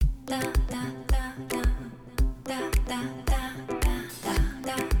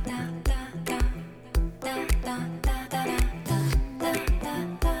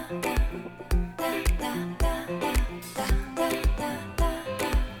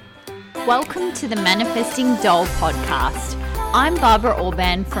welcome to the Manifesting Doll podcast. I'm Barbara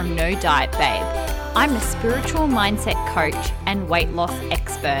Orban from No Diet Babe. I'm a spiritual mindset coach and weight loss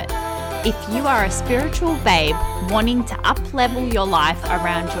expert. If you are a spiritual babe wanting to up-level your life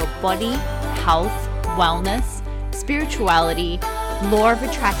around your body, health, wellness, spirituality, law of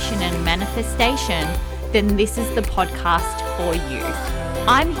attraction and manifestation, then this is the podcast for you.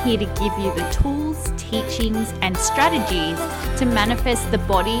 I'm here to give you the tools, teachings, and strategies to manifest the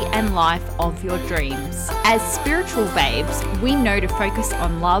body and life of your dreams. As spiritual babes, we know to focus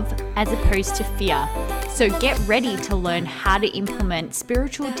on love as opposed to fear. So get ready to learn how to implement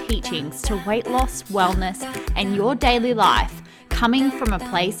spiritual teachings to weight loss, wellness, and your daily life, coming from a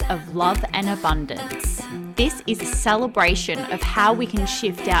place of love and abundance. This is a celebration of how we can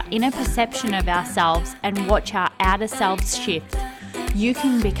shift our inner perception of ourselves and watch our outer selves shift. You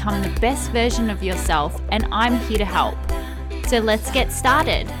can become the best version of yourself, and I'm here to help. So let's get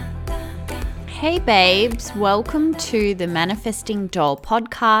started. Hey babes, welcome to the Manifesting Doll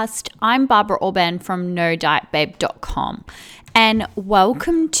podcast. I'm Barbara Orban from NoDietBabe.com, and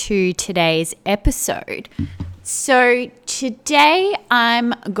welcome to today's episode. So today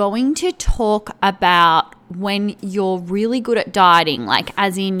I'm going to talk about when you're really good at dieting, like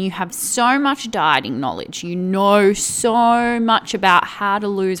as in you have so much dieting knowledge, you know so much about how to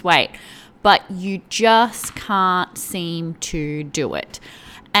lose weight, but you just can't seem to do it.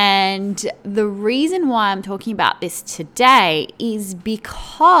 And the reason why I'm talking about this today is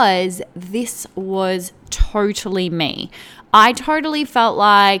because this was totally me. I totally felt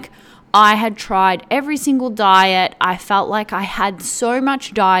like I had tried every single diet. I felt like I had so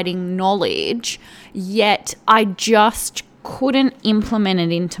much dieting knowledge, yet I just couldn't implement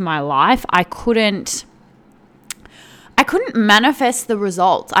it into my life. I couldn't manifest the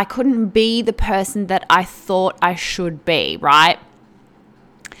results. I couldn't be the person that I thought I should be, right?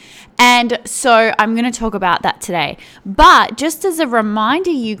 And so I'm going to talk about that today. But just as a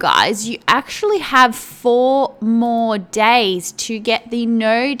reminder, you guys, you actually have 4 more days to get the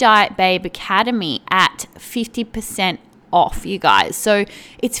No Diet Babe Academy at 50% off, you guys. So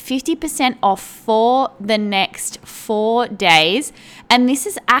it's 50% off for the next 4 days. And this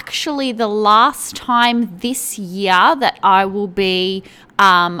is actually the last time this year that I will be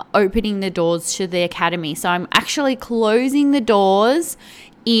opening the doors to the Academy. So I'm actually closing the doors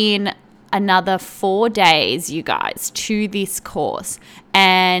in another 4 days, you guys, to this course.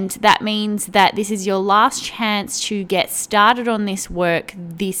 And that means that this is your last chance to get started on this work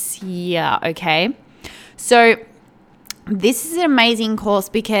this year, okay? So this is an amazing course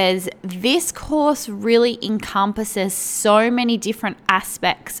because this course really encompasses so many different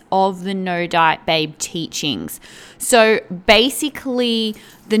aspects of the No Diet Babe teachings. So basically,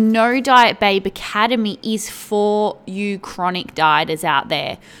 the No Diet Babe Academy is for you chronic dieters out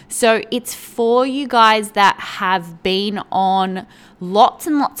there. So it's for you guys that have been on lots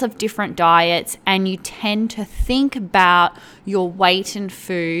and lots of different diets and you tend to think about your weight and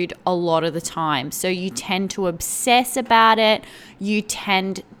food a lot of the time. So you tend to obsess about it. You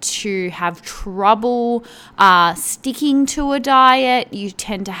tend to have trouble sticking to a diet. You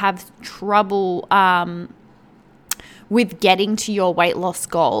tend to have trouble with getting to your weight loss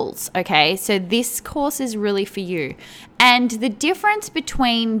goals, okay? So this course is really for you. And the difference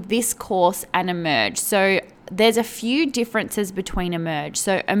between this course and Emerge, so there's a few differences between Emerge.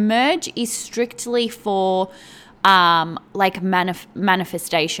 So Emerge is strictly for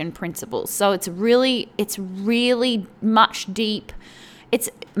manifestation principles. So it's really much deep. It's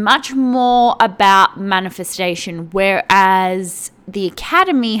much more about manifestation, whereas the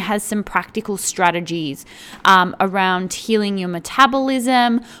Academy has some practical strategies around healing your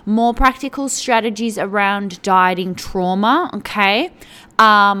metabolism, more practical strategies around dieting trauma, okay?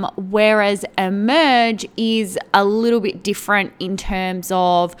 Whereas Emerge is a little bit different in terms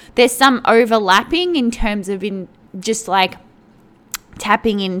of, there's some overlapping in terms of just like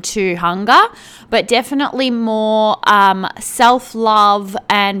tapping into hunger, but definitely more self-love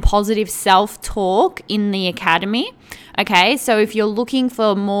and positive self-talk in the Academy. Okay, so if you're looking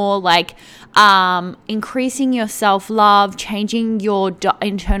for more like increasing your self-love, changing your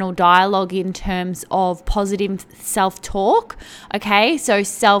internal dialogue in terms of positive self-talk, okay, so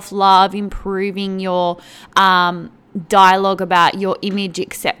self-love, improving your dialogue about your image,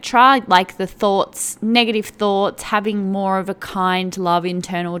 etc., like the thoughts, negative thoughts, having more of a kind, love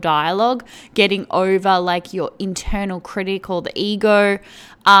internal dialogue, getting over like your internal critic or the ego,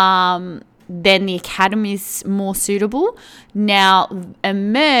 then the Academy is more suitable. Now,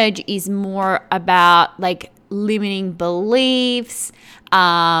 Emerge is more about like limiting beliefs,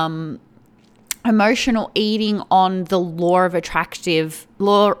 emotional eating on the law of attraction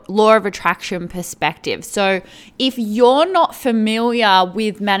perspective. So if you're not familiar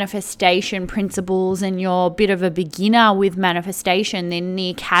with manifestation principles and you're a bit of a beginner with manifestation, then the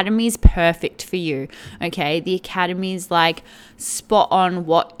Academy is perfect for you. Okay, the Academy is like spot on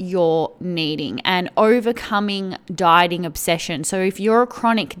what you're needing, and overcoming dieting obsession. So if you're a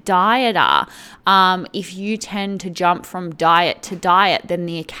chronic dieter, if you tend to jump from diet to diet, then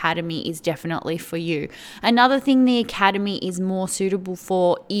the Academy is definitely for you. Another thing the Academy is more suitable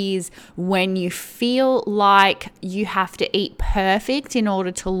for is when you feel like you have to eat perfect in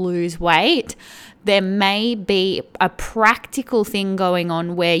order to lose weight. There may be a practical thing going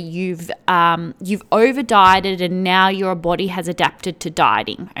on where you've over dieted and now your body has adapted to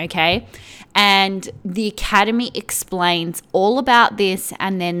dieting, okay? And the Academy explains all about this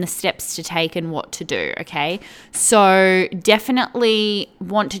and then the steps to take and what to do, okay? So definitely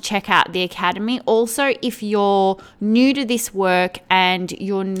want to check out the Academy. Also, if you're new to this work and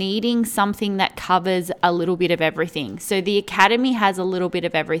you're needing something that covers a little bit of everything. So the Academy has a little bit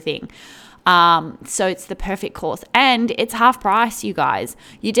of everything. So it's the perfect course, and it's half price, you guys.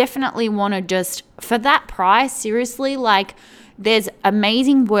 You definitely want to just, for that price, seriously, like there's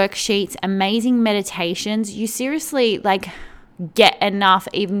amazing worksheets, amazing meditations. You seriously like get enough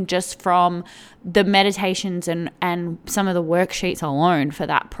even just from the meditations and some of the worksheets alone for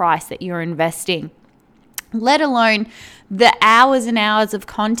that price that you're investing. Let alone the hours and hours of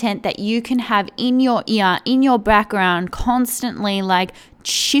content that you can have in your ear, in your background, constantly like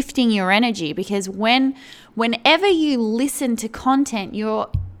shifting your energy. Because whenever you listen to content,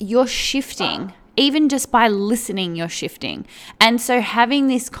 you're shifting. Even just by listening, you're shifting. And so having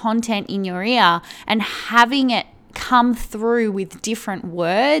this content in your ear and having it come through with different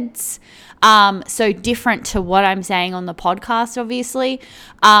words, so different to what I'm saying on the podcast, obviously,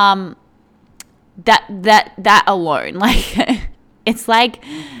 that alone, like it's like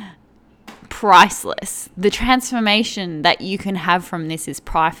priceless. The transformation that you can have from this is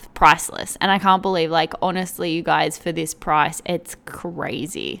priceless. And I can't believe, like, honestly, you guys, for this price, it's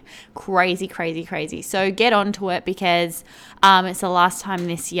crazy. So get onto it, because it's the last time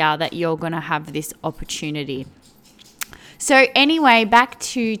this year that you're going to have this opportunity. So anyway, back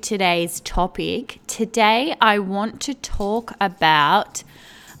to today's topic. Today, I want to talk about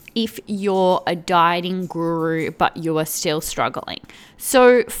if you're a dieting guru, but you are still struggling.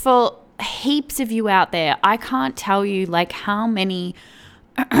 So for heaps of you out there, I can't tell you like how many,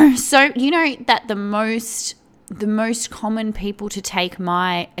 so you know that the most common people to take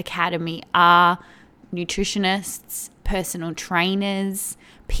my Academy are nutritionists, personal trainers,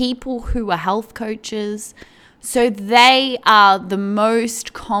 people who are health coaches. So they are the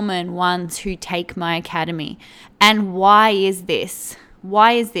most common ones who take my Academy. And why is this?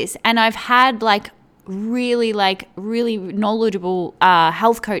 And I've had really knowledgeable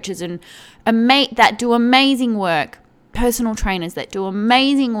health coaches and that do amazing work, personal trainers that do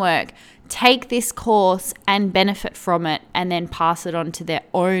amazing work, take this course and benefit from it and then pass it on to their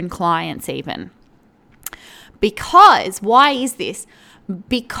own clients even. Because, why is this?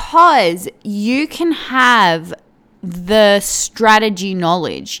 Because you can have the strategy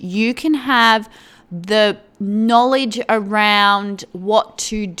knowledge, you can have the knowledge around what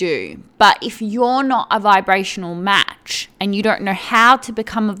to do. But if you're not a vibrational match and you don't know how to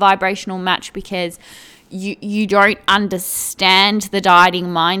become a vibrational match because you don't understand the dieting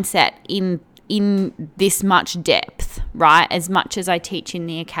mindset in this much depth, right? As much as I teach in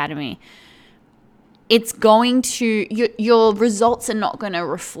the Academy, it's going to, your results are not going to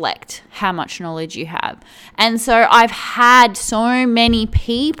reflect how much knowledge you have. And so I've had so many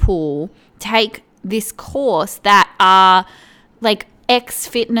people take this course that are like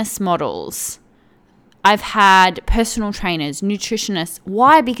ex-fitness models. I've had personal trainers, nutritionists.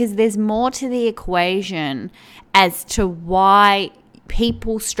 Why? Because there's more to the equation as to why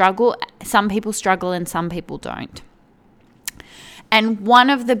people struggle. Some people struggle and some people don't. And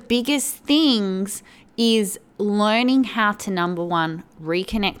one of the biggest things is learning how to, number one,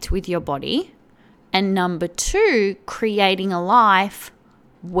 reconnect with your body, and number two, creating a life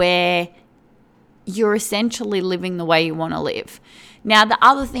where you're essentially living the way you want to live. Now, the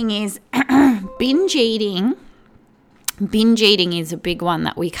other thing is binge eating. Binge eating is a big one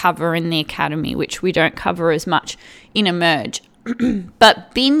that we cover in the Academy, which we don't cover as much in Emerge.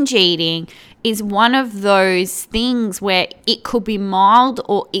 But binge eating is one of those things where it could be mild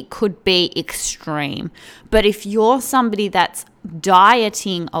or it could be extreme. But if you're somebody that's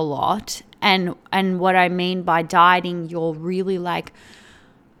dieting a lot, and what I mean by dieting, you're really like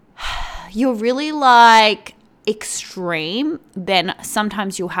extreme, then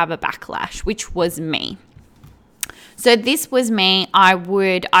sometimes you'll have a backlash, which was me. So this was me. I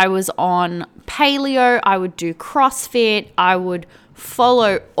was on paleo, I would do CrossFit, I would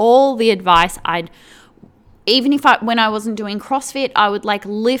follow all the advice. When I wasn't doing CrossFit, I would like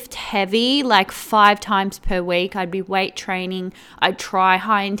lift heavy, like 5 times per week. I'd be weight training. I'd try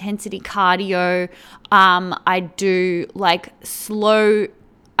high intensity cardio. I'd do like slow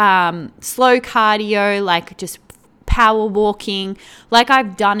cardio, like just power walking. Like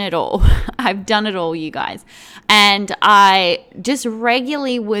I've done it all. I've done it all, you guys. And I just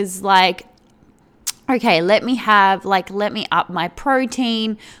regularly was like, okay, let me up my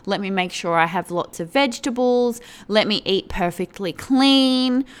protein. Let me make sure I have lots of vegetables. Let me eat perfectly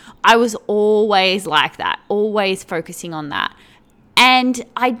clean. I was always like that, always focusing on that. And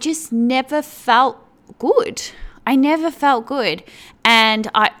I just never felt good. And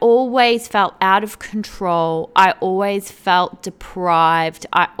I always felt out of control. I always felt deprived.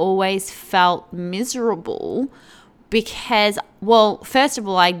 I always felt miserable because, well, first of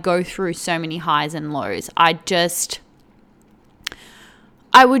all, I go through so many highs and lows. I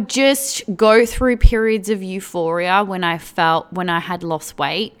would just go through periods of euphoria when I had lost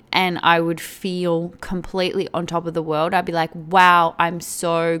weight, and I would feel completely on top of the world. I'd be like, wow, I'm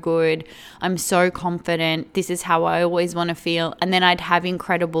so good. I'm so confident. This is how I always want to feel. And then I'd have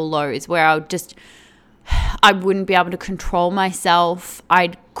incredible lows where I wouldn't be able to control myself.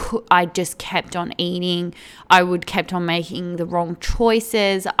 I just kept on eating. I kept on making the wrong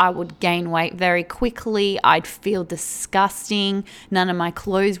choices. I would gain weight very quickly. I'd feel disgusting. None of my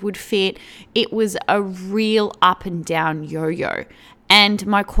clothes would fit. It was a real up and down yo-yo. And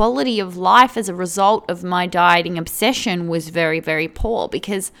my quality of life as a result of my dieting obsession was very, very poor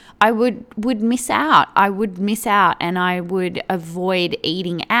because I would miss out. I would miss out and I would avoid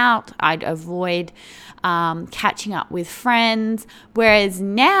eating out. I'd avoid catching up with friends. Whereas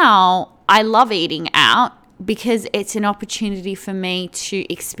now I love eating out because it's an opportunity for me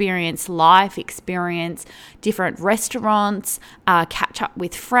to experience life, experience different restaurants, catch up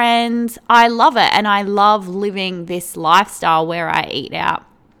with friends. I love it, and I love living this lifestyle where I eat out.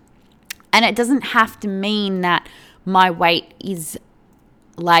 And it doesn't have to mean that my weight is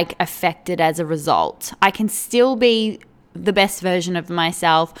like affected as a result. I can still be the best version of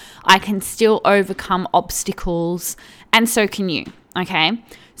myself. I can still overcome obstacles, and so can you, okay?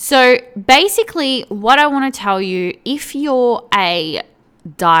 So basically what I want to tell you, if you're a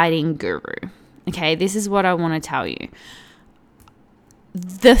dieting guru, okay, this is what I want to tell you.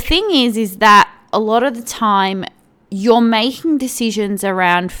 The thing is that a lot of the time you're making decisions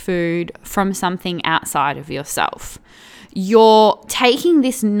around food from something outside of yourself. You're taking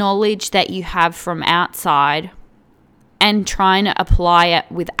this knowledge that you have from outside and trying to apply it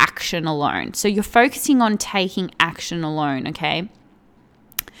with action alone. So you're focusing on taking action alone, okay?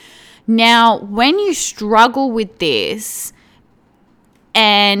 Now, when you struggle with this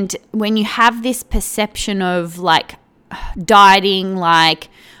and when you have this perception of like dieting, like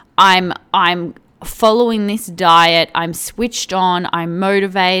I'm following this diet, I'm switched on, I'm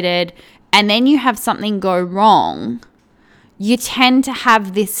motivated, and then you have something go wrong, you tend to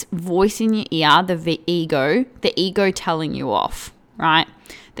have this voice in your ear, the ego telling you off, right?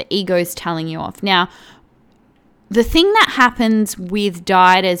 The ego's telling you off. Now, the thing that happens with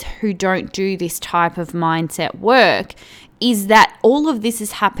dieters who don't do this type of mindset work is that all of this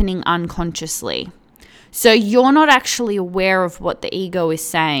is happening unconsciously. So you're not actually aware of what the ego is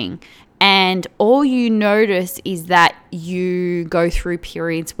saying. And all you notice is that you go through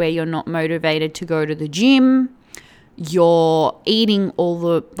periods where you're not motivated to go to the gym. You're eating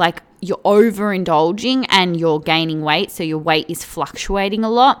you're overindulging and you're gaining weight. So your weight is fluctuating a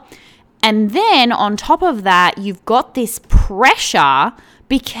lot. And then on top of that, you've got this pressure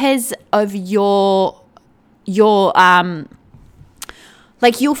because of you'll feel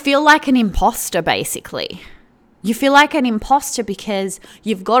like an imposter, basically. You feel like an imposter because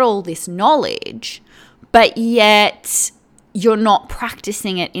you've got all this knowledge, but yet you're not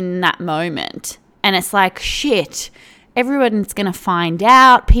practicing it in that moment. And it's like, shit, everyone's going to find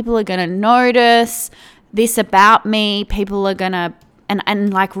out. People are going to notice this about me. People are going to...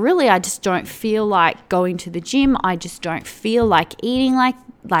 And like, really, I just don't feel like going to the gym. I just don't feel like eating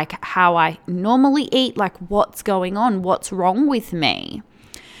like how I normally eat. Like, what's going on? What's wrong with me?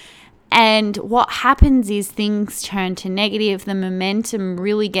 And what happens is things turn to negative. The momentum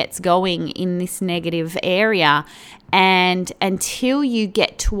really gets going in this negative area. And until you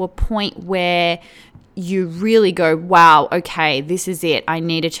get to a point where you really go, wow, okay, this is it. I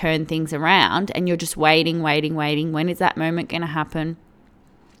need to turn things around. And you're just waiting. When is that moment going to happen?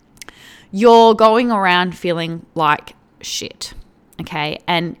 you're going around feeling like shit, okay?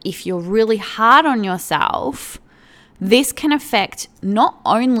 And if you're really hard on yourself, this can affect not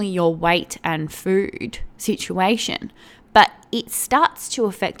only your weight and food situation, but it starts to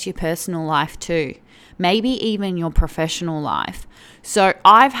affect your personal life too, maybe even your professional life. So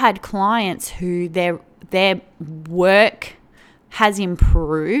I've had clients who their work has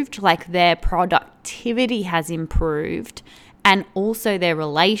improved, like their productivity has improved, and also their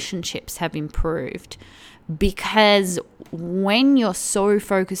relationships have improved, because when you're so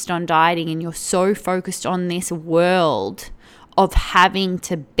focused on dieting and you're so focused on this world of having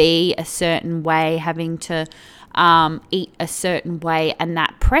to be a certain way, having to eat a certain way, and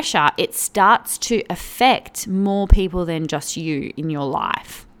that pressure, it starts to affect more people than just you in your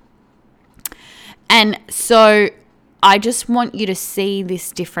life. And so I just want you to see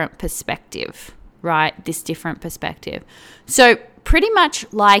this different perspective, right? This different perspective. So pretty much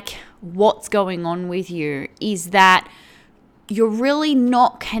like what's going on with you is that you're really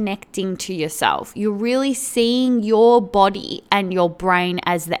not connecting to yourself. You're really seeing your body and your brain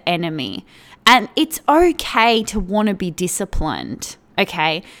as the enemy. And it's okay to want to be disciplined,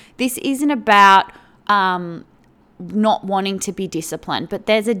 okay? This isn't about not wanting to be disciplined, but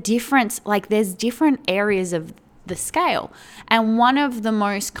there's a difference, like there's different areas of the scale. And one of the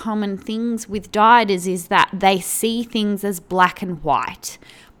most common things with dieters is that they see things as black and white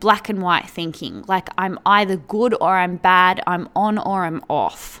thinking. Like I'm either good or I'm bad, I'm on or I'm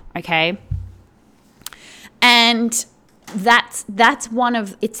off, okay? And that's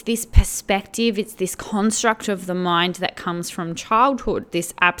it's this perspective, it's this construct of the mind that comes from childhood,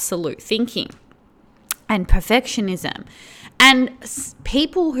 this absolute thinking and perfectionism. And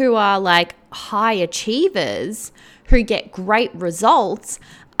people who are like high achievers who get great results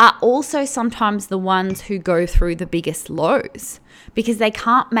are also sometimes the ones who go through the biggest lows, because they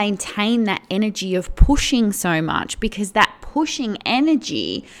can't maintain that energy of pushing so much, because that pushing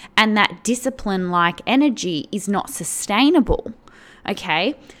energy and that discipline-like energy is not sustainable,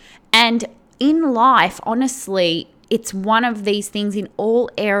 okay? And in life, honestly, it's one of these things in all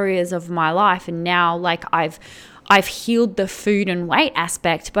areas of my life. And now, like I've healed the food and weight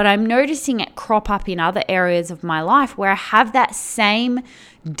aspect, but I'm noticing it crop up in other areas of my life where I have that same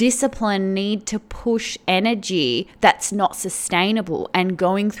discipline need to push energy that's not sustainable, and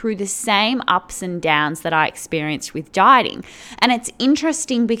going through the same ups and downs that I experienced with dieting. And it's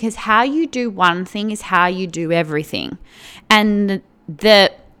interesting because how you do one thing is how you do everything. And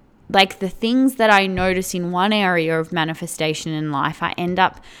the things that I notice in one area of manifestation in life, I end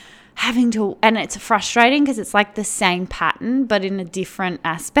up having to, and it's frustrating because it's like the same pattern but in a different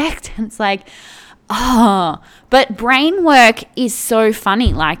aspect. And it's like, but brain work is so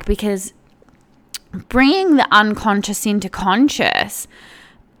funny, like, because bringing the unconscious into conscious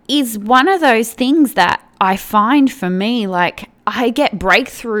is one of those things that I find for me, like I get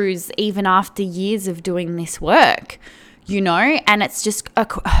breakthroughs even after years of doing this work, you know, and it's just,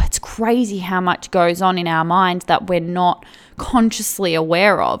 it's crazy how much goes on in our mind that we're not consciously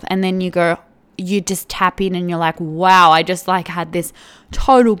aware of. And then you just tap in and you're like, wow, I just like had this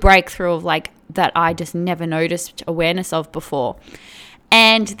total breakthrough of like that I just never noticed awareness of before.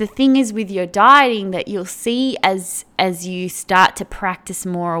 And the thing is with your dieting that you'll see as you start to practice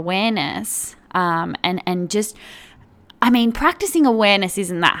more awareness, and just, I mean, practicing awareness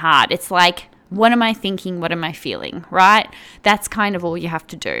isn't that hard. It's like, what am I thinking? What am I feeling? Right? That's kind of all you have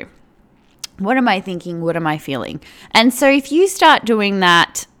to do. What am I thinking? What am I feeling? And so if you start doing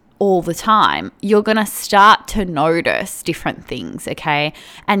that all the time, you're going to start to notice different things, okay?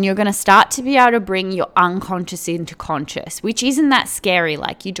 And you're going to start to be able to bring your unconscious into conscious, which isn't that scary.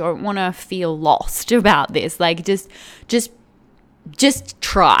 Like, you don't want to feel lost about this. Like, just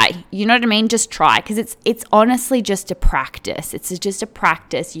try. You know what I mean? Just try, because it's honestly just a practice. It's just a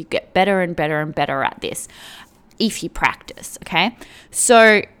practice. You get better and better and better at this if you practice, okay?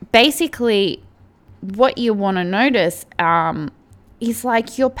 So basically what you want to notice is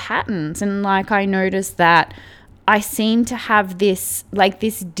like your patterns. And like I noticed that I seem to have this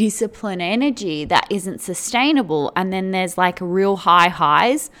discipline energy that isn't sustainable. And then there's like real high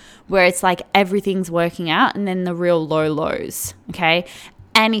highs where it's like everything's working out, and then the real low lows, okay?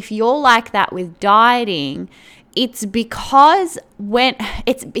 And if you're like that with dieting, it's because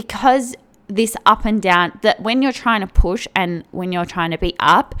this up and down, that when you're trying to push and when you're trying to be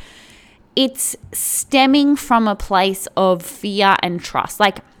up, it's stemming from a place of fear and trust,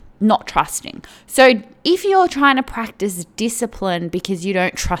 like not trusting. So if you're trying to practice discipline because you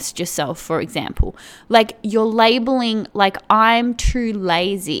don't trust yourself, for example, like you're labeling, like, I'm too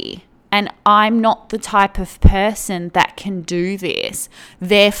lazy And I'm not the type of person that can do this.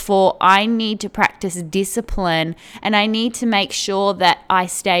 Therefore, I need to practice discipline, and I need to make sure that I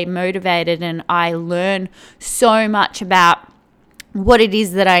stay motivated and I learn so much about what it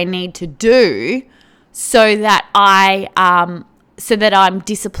is that I need to do so that I'm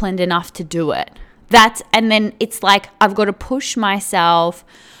disciplined enough to do it. And then it's like I've got to push myself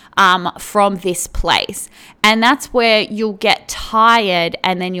from this place. And that's where you'll get tired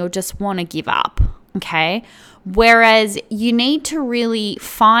and then you'll just want to give up, okay? Whereas you need to really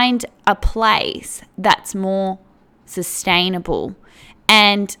find a place that's more sustainable.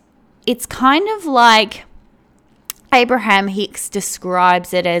 And it's kind of like Abraham Hicks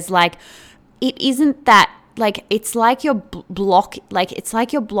describes it as like, it isn't that, like, it's like you're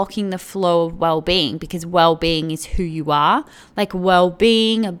blocking the flow of well-being, because well-being is who you are. Like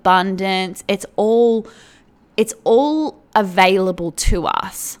well-being, abundance, it's all available to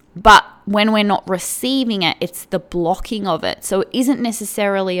us. But when we're not receiving it, it's the blocking of it. So it isn't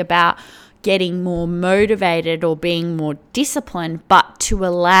necessarily about getting more motivated or being more disciplined, but to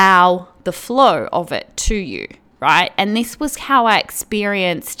allow the flow of it to you, right? And this was how I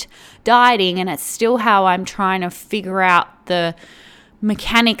experienced dieting, and it's still how I'm trying to figure out the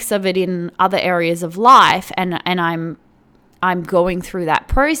mechanics of it in other areas of life, and I'm going through that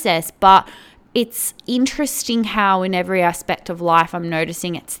process. But it's interesting how in every aspect of life I'm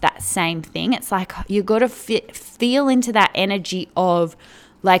noticing it's that same thing. It's like you got to feel into that energy of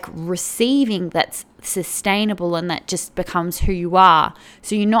like receiving that's sustainable and that just becomes who you are.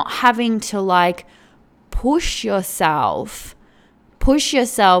 So you're not having to like push yourself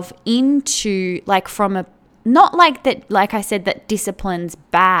into like from a, not like that, like I said, that discipline's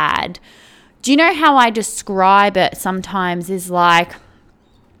bad. Do you know how I describe it sometimes is like,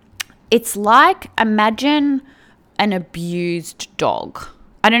 it's like, imagine an abused dog.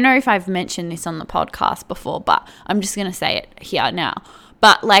 I don't know if I've mentioned this on the podcast before, but I'm just going to say it here now.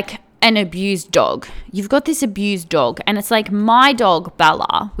 But like an abused dog. You've got this abused dog, and it's like my dog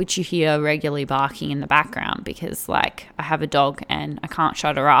Bella, which you hear regularly barking in the background because like I have a dog and I can't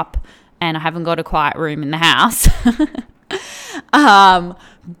shut her up and I haven't got a quiet room in the house.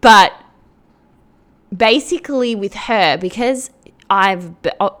 But basically with her, because I've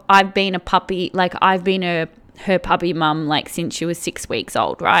been a puppy, like I've been her puppy mum like since she was 6 weeks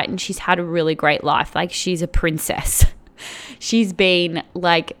old, right? And she's had a really great life. Like she's a princess. She's been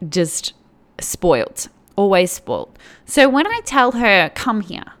like just spoilt, always spoilt. So when I tell her, come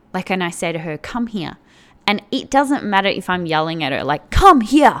here, like, and I say to her, come here, and it doesn't matter if I'm yelling at her, like, come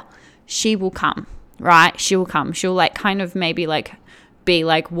here, she will come, right? She will come. She'll like kind of maybe like be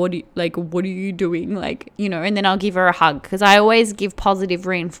like, what are you doing? Like, you know, and then I'll give her a hug because I always give positive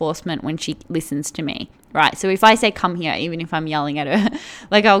reinforcement when she listens to me. Right. So if I say come here, even if I'm yelling at her,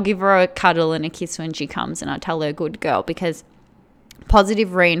 like I'll give her a cuddle and a kiss when she comes and I'll tell her good girl, because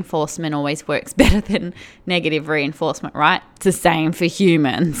positive reinforcement always works better than negative reinforcement, right? It's the same for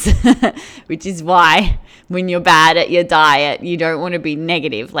humans, which is why when you're bad at your diet, you don't want to be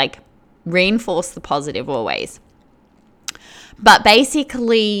negative, like reinforce the positive always. But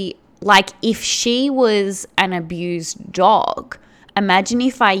basically, like if she was an abused dog, imagine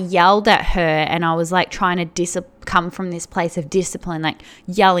if I yelled at her and I was like trying to come from this place of discipline, like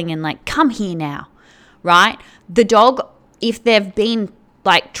yelling and like, come here now, right? The dog, if they've been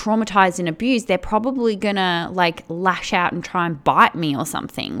like traumatized and abused, they're probably going to like lash out and try and bite me or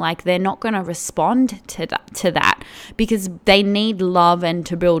something. Like they're not going to respond to that because they need love and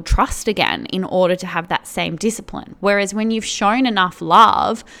to build trust again in order to have that same discipline. Whereas when you've shown enough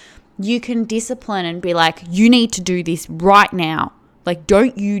love, you can discipline and be like, you need to do this right now. Like,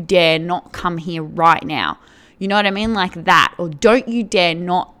 don't you dare not come here right now. You know what I mean? Like that. Or don't you dare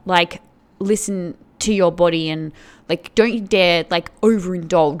not like listen to your body, and like, don't you dare like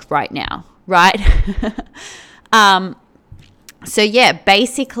overindulge right now. Right? So yeah,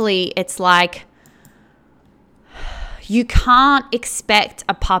 basically it's like, you can't expect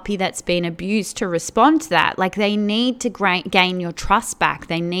a puppy that's been abused to respond to that. Like they need to gain your trust back.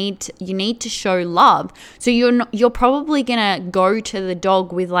 You need to show love. So you're probably gonna go to the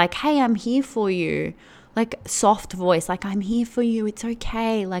dog with like, hey, I'm here for you. Like soft voice, like I'm here for you. It's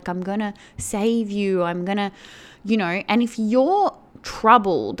okay. Like I'm gonna save you. I'm gonna, you know. And if you're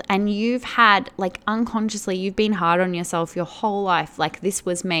troubled and you've had like unconsciously, you've been hard on yourself your whole life. Like this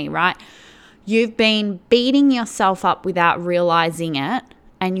was me, right? You've been beating yourself up without realizing it,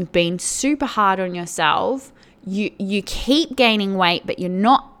 and you've been super hard on yourself. You keep gaining weight, but you're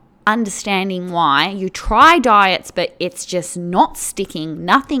not understanding why. You try diets, but it's just not sticking.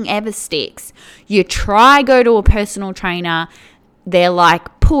 Nothing ever sticks. You try go to a personal trainer. They're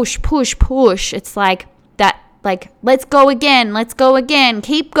like, push, push, push. It's like that, like, let's go again,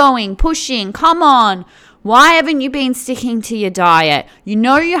 keep going, pushing, come on. Why haven't you been sticking to your diet? You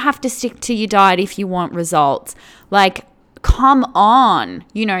know you have to stick to your diet if you want results. Like, come on,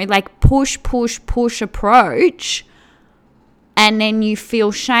 like push, push, push approach. And then you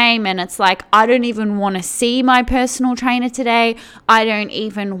feel shame, and it's like, I don't even want to see my personal trainer today. I don't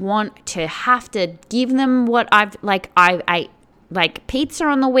even want to have to give them what I ate like pizza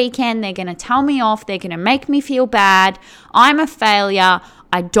on the weekend. They're going to tell me off. They're going to make me feel bad. I'm a failure.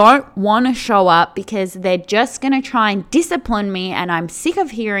 I don't want to show up because they're just going to try and discipline me, and I'm sick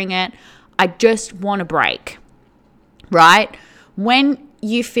of hearing it. I just want a break, right? When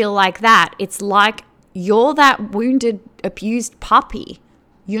you feel like that, it's like you're that wounded, abused puppy.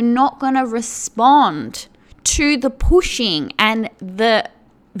 You're not going to respond to the pushing and the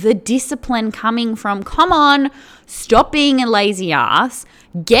discipline coming from, come on, stop being a lazy ass,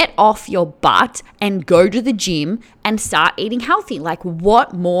 get off your butt and go to the gym and start eating healthy. Like,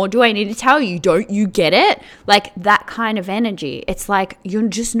 what more do I need to tell you? Don't you get it? Like, that kind of energy. It's like you're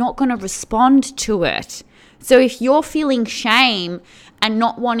just not going to respond to it. So if you're feeling shame and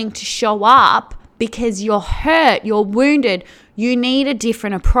not wanting to show up because you're hurt, you're wounded, you need a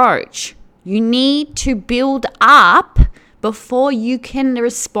different approach. You need to build up before you can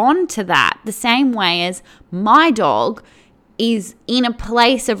respond to that. The same way as my dog is in a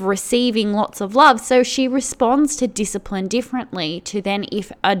place of receiving lots of love, so she responds to discipline differently to then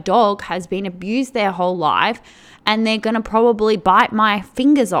if a dog has been abused their whole life and they're going to probably bite my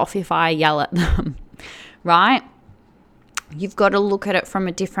fingers off if I yell at them, right? You've got to look at it from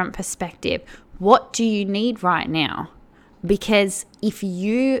a different perspective. What do you need right now? Because if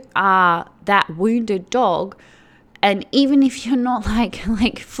you are that wounded dog, and even if you're not like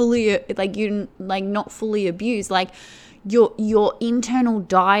fully, like you're like not fully abused, like your internal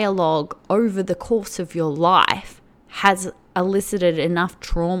dialogue over the course of your life has elicited enough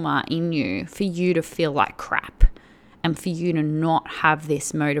trauma in you for you to feel like crap and for you to not have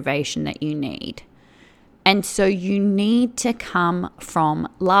this motivation that you need. And so you need to come from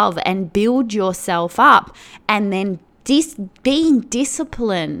love and build yourself up, and then being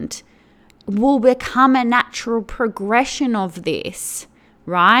disciplined will become a natural progression of this,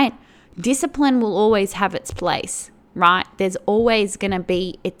 right? Discipline will always have its place, right? It's always going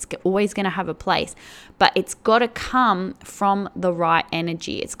to have a place, but it's got to come from the right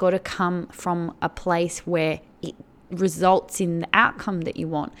energy. It's got to come from a place where it results in the outcome that you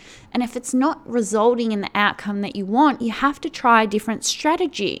want. And if it's not resulting in the outcome that you want, you have to try a different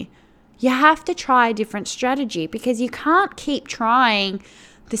strategy. Because you can't keep trying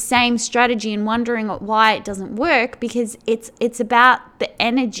the same strategy and wondering why it doesn't work, because it's about the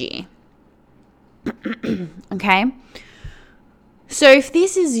energy. Okay? So if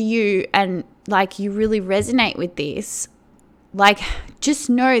this is you and like you really resonate with this, like just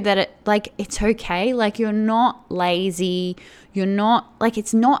know that it's okay. Like, you're not lazy. You're not like,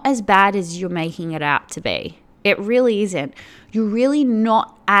 it's not as bad as you're making it out to be. It really isn't. You're really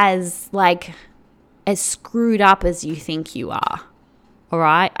not as screwed up as you think you are. All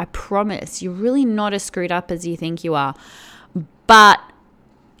right? I promise. You're really not as screwed up as you think you are. But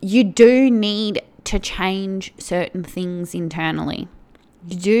you do need to change certain things internally.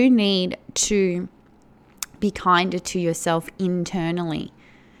 You do need to be kinder to yourself internally.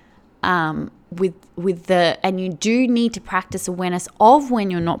 And you do need to practice awareness of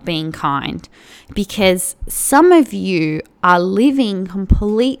when you're not being kind, because some of you are living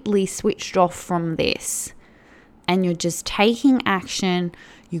completely switched off from this, and you're just taking action.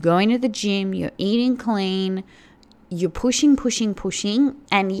 You're going to the gym, you're eating clean, you're pushing,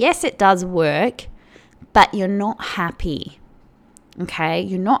 and yes, it does work, but you're not happy. Okay,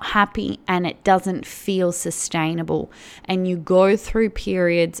 you're not happy, and it doesn't feel sustainable, and you go through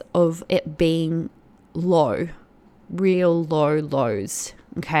periods of it being low, real low lows.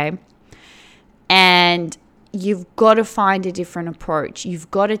 Okay, and you've got to find a different approach.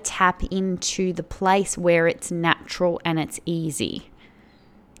 You've got to tap into the place where it's natural and it's easy,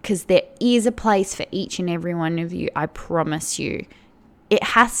 because there is a place for each and every one of you. I promise you, it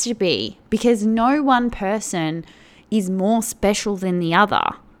has to be, because no one person is more special than the other.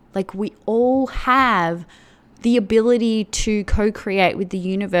 Like, we all have the ability to co-create with the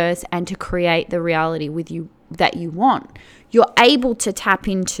universe and to create the reality with you that you want. You're able to tap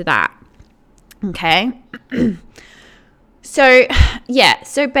into that. Okay? So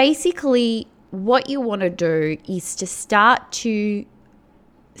basically what you want to do is to start to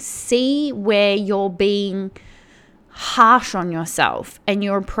see where you're being harsh on yourself and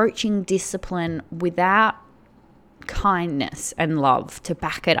you're approaching discipline without kindness and love to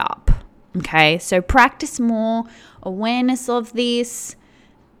back it up. Okay, so practice more awareness of this.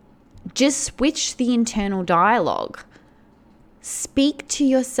 Just switch the internal dialogue. Speak to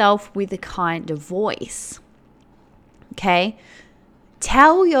yourself with a kind of voice. Okay,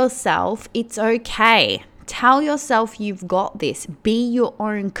 tell yourself it's okay. Tell yourself you've got this. Be your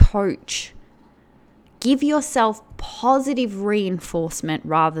own coach. Give yourself positive reinforcement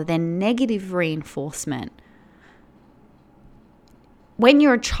rather than negative reinforcement. When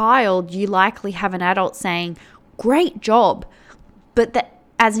you're a child, you likely have an adult saying, great job, but that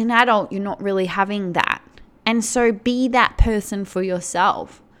as an adult, you're not really having that. And so be that person for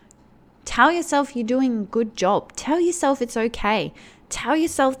yourself. Tell yourself you're doing a good job. Tell yourself it's okay. Tell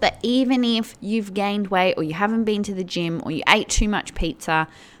yourself that even if you've gained weight or you haven't been to the gym or you ate too much pizza,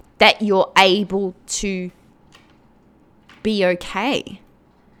 that you're able to be okay.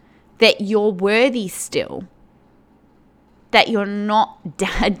 That you're worthy still. That you're not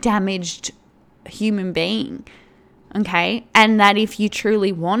a damaged human being, okay? And that if you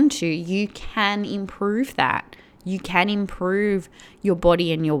truly want to, you can improve that. You can improve your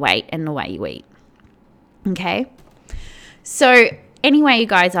body and your weight and the way you eat, okay? So anyway, you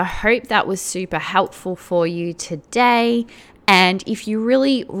guys, I hope that was super helpful for you today. And if you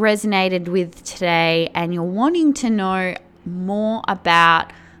really resonated with today and you're wanting to know more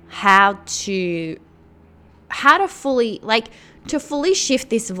about how to fully shift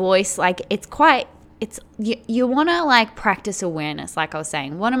this voice, you want to practice awareness. Like I was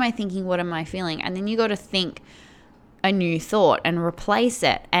saying, what am I thinking? What am I feeling? And then you got to think a new thought and replace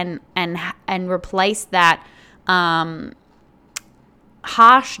it and replace that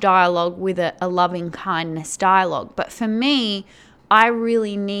harsh dialogue with a loving kindness dialogue. But for me, I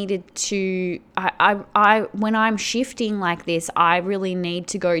really needed to, when I'm shifting like this, I really need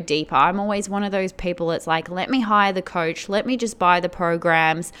to go deeper. I'm always one of those people that's like, let me hire the coach, let me just buy the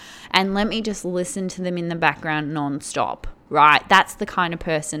programs, and let me just listen to them in the background nonstop, right? That's the kind of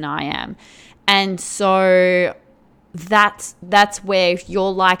person I am. And so that's where, if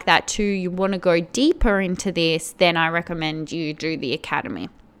you're like that too, you want to go deeper into this, then I recommend you do the academy.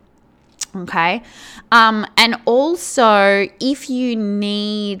 Okay. And also, if you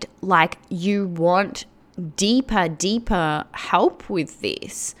need, you want deeper help with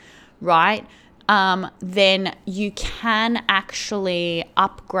this, right? Then you can actually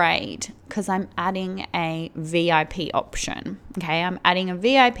upgrade, because I'm adding a VIP option. Okay. I'm adding a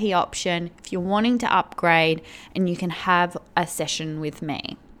VIP option if you're wanting to upgrade, and you can have a session with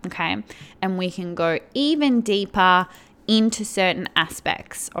me. Okay. And we can go even deeper into certain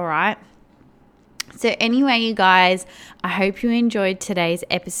aspects. All right. So anyway, you guys, I hope you enjoyed today's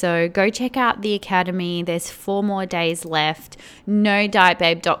episode. Go check out the academy. There's 4 more days left.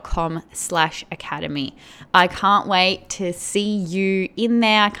 NoDietBabe.com/academy. I can't wait to see you in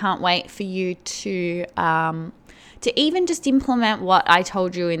there. I can't wait for you to even just implement what I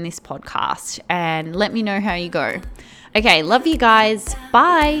told you in this podcast, and let me know how you go. Okay, love you guys.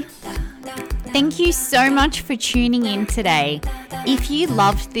 Bye. Thank you so much for tuning in today. If you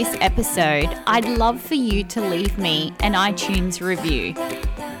loved this episode, I'd love for you to leave me an iTunes review.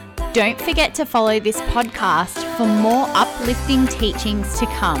 Don't forget to follow this podcast for more uplifting teachings to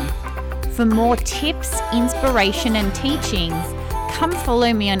come. For more tips, inspiration, and teachings, come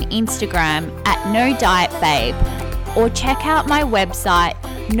follow me on Instagram at NoDietBabe, or check out my website,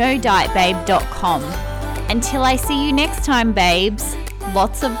 NoDietBabe.com. Until I see you next time, babes,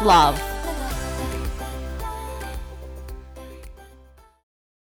 lots of love.